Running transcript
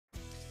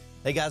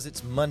Hey guys,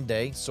 it's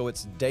Monday, so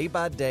it's Day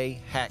by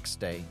Day Hacks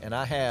Day, and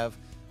I have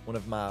one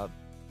of my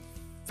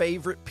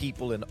favorite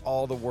people in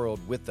all the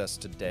world with us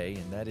today,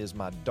 and that is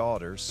my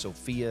daughter,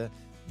 Sophia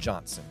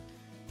Johnson.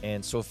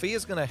 And Sophia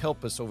is going to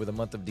help us over the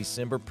month of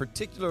December,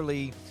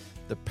 particularly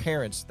the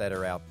parents that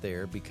are out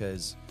there,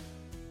 because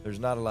there's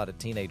not a lot of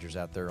teenagers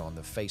out there on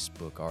the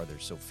Facebook, are there,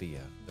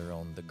 Sophia? They're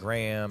on the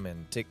Gram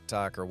and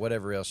TikTok or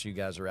whatever else you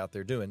guys are out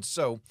there doing.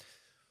 So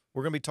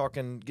we're going to be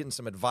talking, getting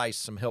some advice,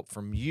 some help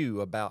from you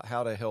about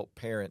how to help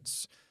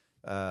parents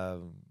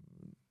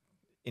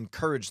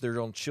encourage their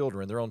own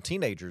children, their own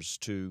teenagers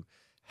to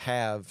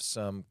have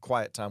some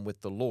quiet time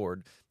with the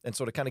Lord. And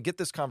so to kind of get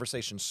this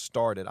conversation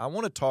started, I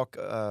want to talk,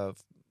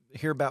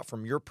 hear about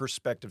from your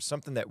perspective,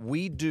 something that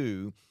we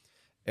do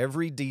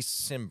every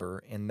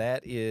December, and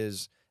that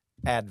is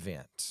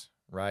Advent,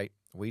 right?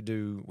 We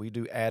do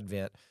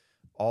Advent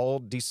all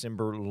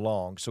December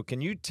long. So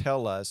can you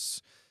tell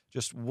us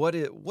just what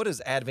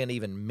does Advent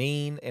even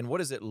mean, and what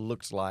does it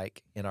look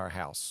like in our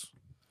house?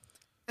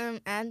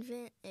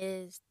 Advent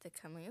is the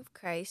coming of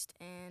Christ,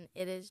 and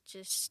it is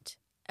just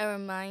a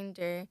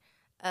reminder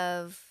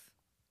of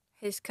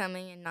his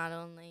coming, and not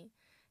only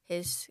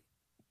his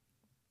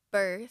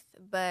birth,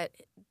 but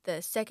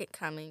the second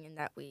coming, and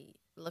that we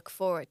look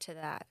forward to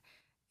that.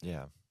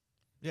 Yeah,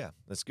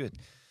 that's good.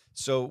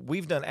 So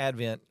we've done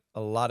Advent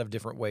a lot of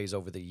different ways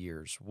over the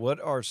years. What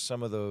are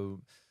some of the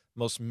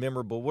most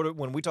memorable?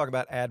 When we talk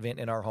about Advent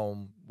in our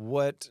home,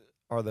 what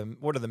are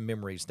the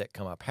memories that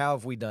come up? How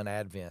have we done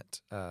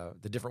Advent?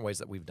 The different ways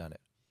that we've done it.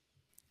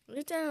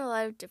 We've done a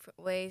lot of different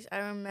ways. I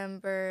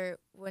remember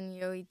when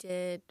Yoey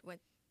did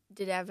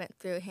Advent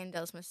through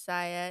Handel's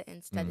Messiah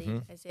and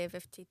studied Isaiah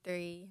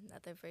 53 and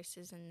other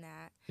verses in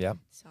that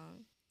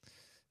song.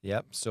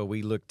 Yep. So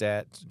we looked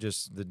at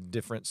just the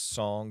different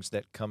songs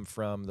that come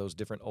from those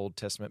different Old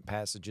Testament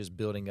passages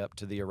building up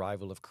to the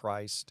arrival of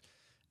Christ.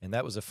 And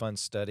that was a fun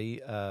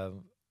study.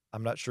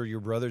 I'm not sure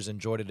your brothers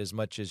enjoyed it as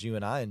much as you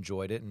and I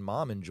enjoyed it, and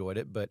Mom enjoyed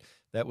it, but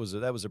that was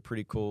a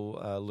pretty cool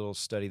little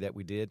study that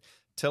we did.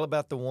 Tell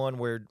about the one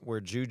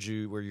where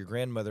Juju, where your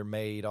grandmother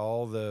made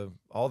all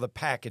the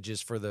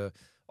packages for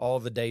all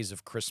the days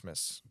of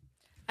Christmas.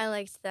 I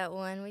liked that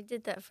one. We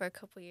did that for a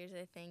couple years,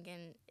 I think,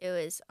 and it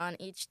was on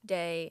each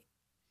day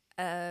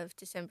of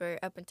December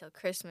up until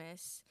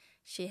Christmas.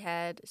 She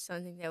had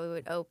something that we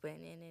would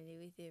open, and it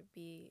would either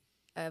be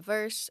a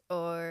verse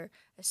or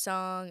a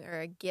song or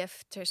a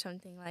gift or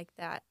something like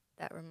that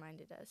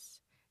reminded us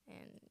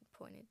and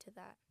pointed to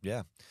that.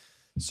 Yeah.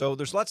 So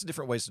there's lots of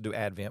different ways to do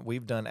Advent.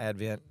 We've done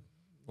Advent,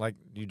 like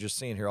you just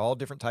seen here, all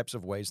different types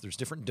of ways. There's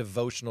different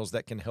devotionals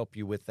that can help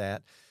you with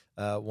that.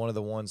 One of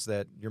the ones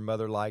that your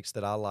mother likes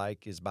that I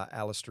like is by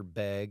Alistair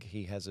Begg.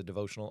 He has a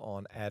devotional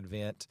on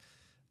Advent.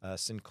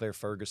 Sinclair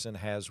Ferguson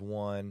has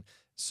one.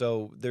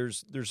 So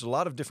there's a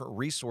lot of different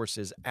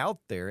resources out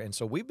there. And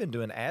so we've been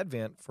doing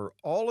Advent for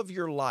all of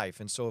your life.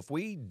 And so if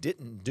we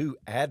didn't do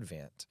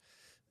Advent,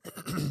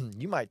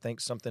 you might think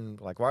something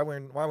like, why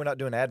are we not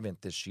doing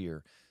Advent this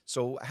year?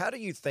 So how do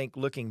you think,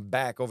 looking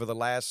back over the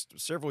last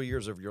several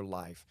years of your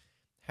life,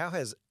 how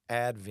has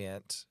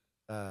Advent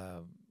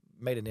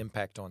made an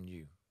impact on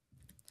you?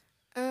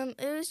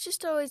 It was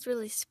just always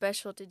really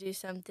special to do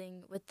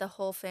something with the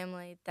whole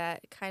family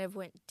that kind of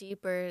went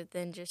deeper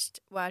than just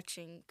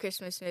watching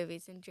Christmas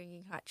movies and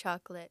drinking hot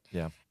chocolate.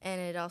 Yeah.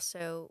 And it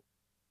also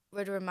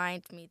would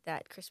remind me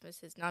that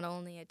Christmas is not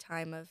only a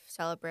time of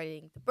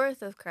celebrating the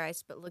birth of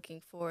Christ, but looking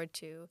forward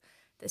to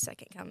the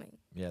second coming.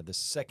 Yeah, the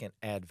second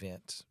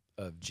advent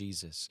of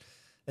Jesus.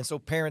 And so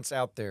parents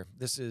out there,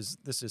 this is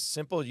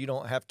simple. You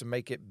don't have to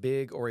make it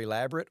big or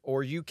elaborate,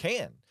 or you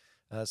can.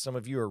 Some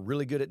of you are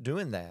really good at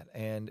doing that,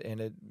 and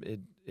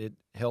it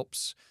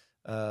helps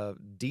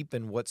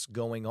deepen what's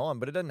going on,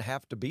 but it doesn't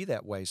have to be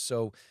that way.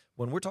 So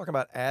when we're talking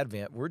about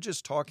Advent, we're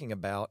just talking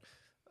about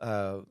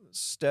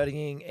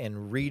studying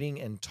and reading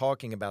and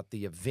talking about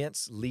the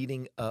events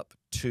leading up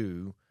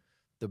to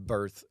the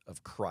birth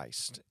of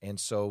Christ. And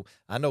so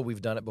I know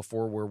we've done it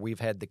before where we've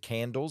had the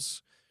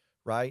candles,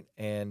 right?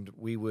 And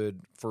we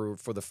would, for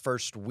the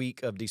first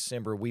week of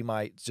December, we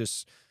might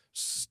just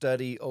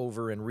study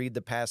over and read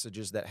the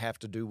passages that have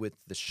to do with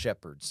the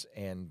shepherds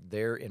and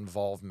their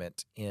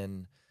involvement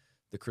in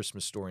the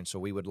Christmas story. And so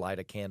we would light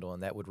a candle,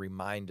 and that would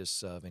remind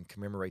us of and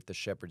commemorate the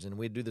shepherds. And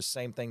we'd do the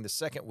same thing the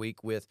second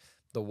week with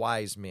the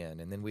wise men.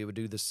 And then we would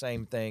do the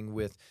same thing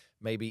with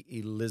maybe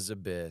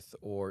Elizabeth,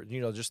 or,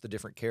 just the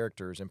different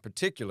characters, and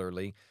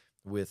particularly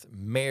with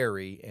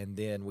Mary. And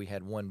then we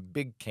had one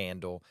big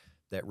candle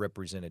that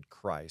represented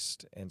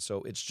Christ. And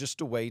so it's just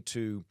a way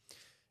to,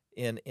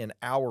 in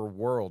our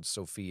world,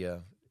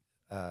 Sophia,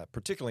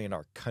 particularly in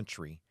our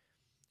country,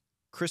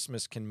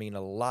 Christmas can mean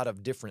a lot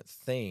of different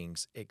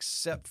things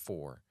except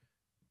for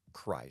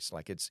Christ.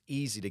 Like, it's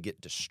easy to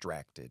get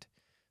distracted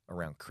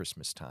around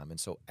Christmas time. And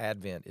so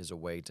Advent is a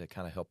way to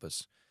kind of help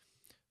us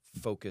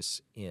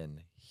focus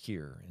in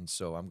here. And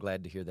so I'm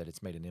glad to hear that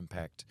it's made an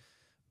impact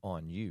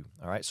on you.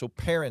 All right. So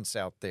parents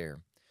out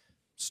there,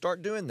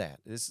 start doing that.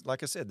 This,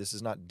 like I said, this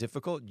is not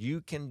difficult.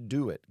 You can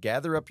do it.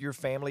 Gather up your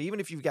family, even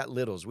if you've got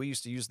littles. We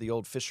used to use the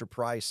old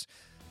Fisher-Price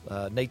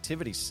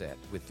nativity set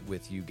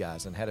with you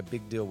guys and had a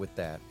big deal with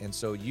that. And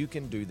so you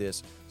can do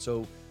this.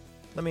 So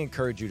let me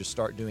encourage you to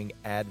start doing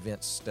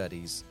Advent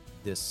studies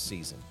this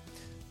season.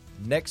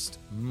 Next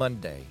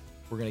Monday,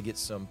 we're going to get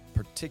some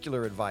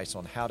particular advice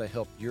on how to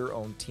help your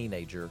own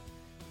teenager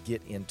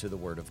get into the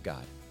Word of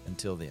God.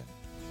 Until then.